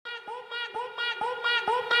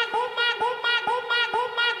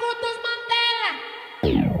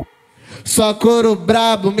Só couro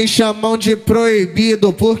brabo, me chamam de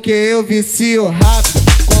proibido, porque eu vicio rápido.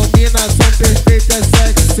 Combinação perfeita,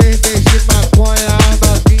 sexo, cerveja e maconha. A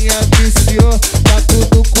novinha viciou, tá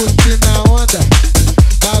tudo curtindo a onda.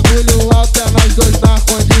 Bagulho alto é nós dois no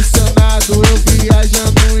ar-condicionado. Eu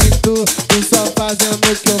viajando em tu só fazendo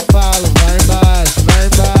o que eu falo. Vai embaixo, vai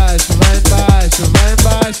embaixo, vai embaixo, vai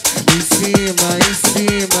embaixo. Em cima, em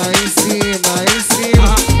cima, em cima, em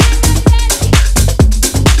cima.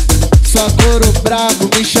 Só couro brabo,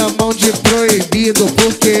 me chamam de proibido,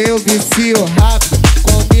 porque eu vicio rápido.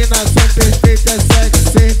 Combinação perfeita,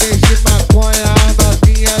 sexo, cerveja e maconha. A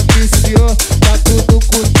novinha viciou, tá tudo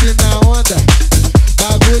curtindo a onda.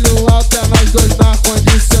 Bagulho alto é nós dois no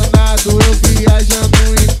ar-condicionado. Eu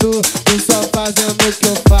viajando em tu só fazendo o que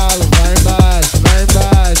eu falo. Vai embaixo, vai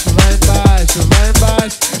embaixo, vai embaixo, vai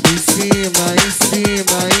embaixo. Em cima, em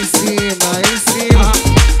cima, em cima, em cima.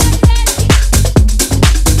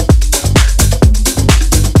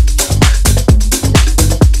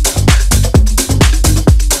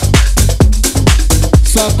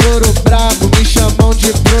 Só couro brabo, me chamam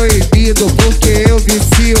de proibido, porque eu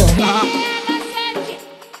vicio.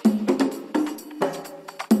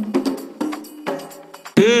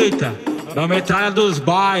 Eita, da metralha dos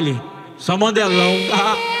bailes, só mandelão.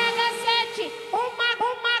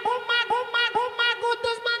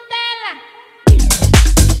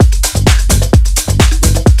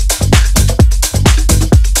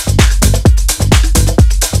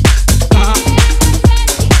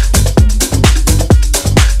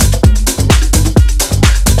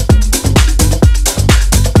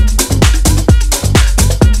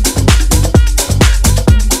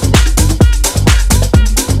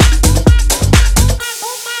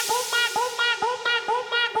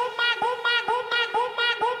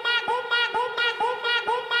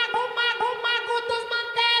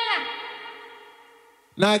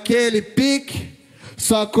 Naquele pique,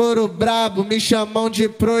 só couro brabo, me chamam de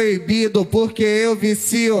proibido, porque eu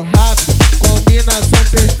vicio rápido. Combinação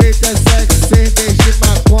perfeita, sexo, cerveja e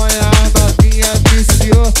maconha. A novinha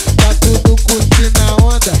viciou, tá tudo curtindo a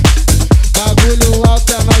onda. Bagulho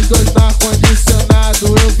alto é nós dois no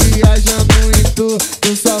ar-condicionado. Eu viajando em tu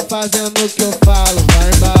só fazendo o que eu falo. Vai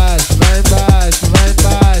embaixo, vai embaixo, vai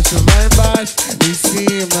embaixo, vai embaixo. Em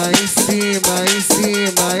cima, em cima, em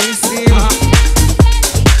cima, em cima.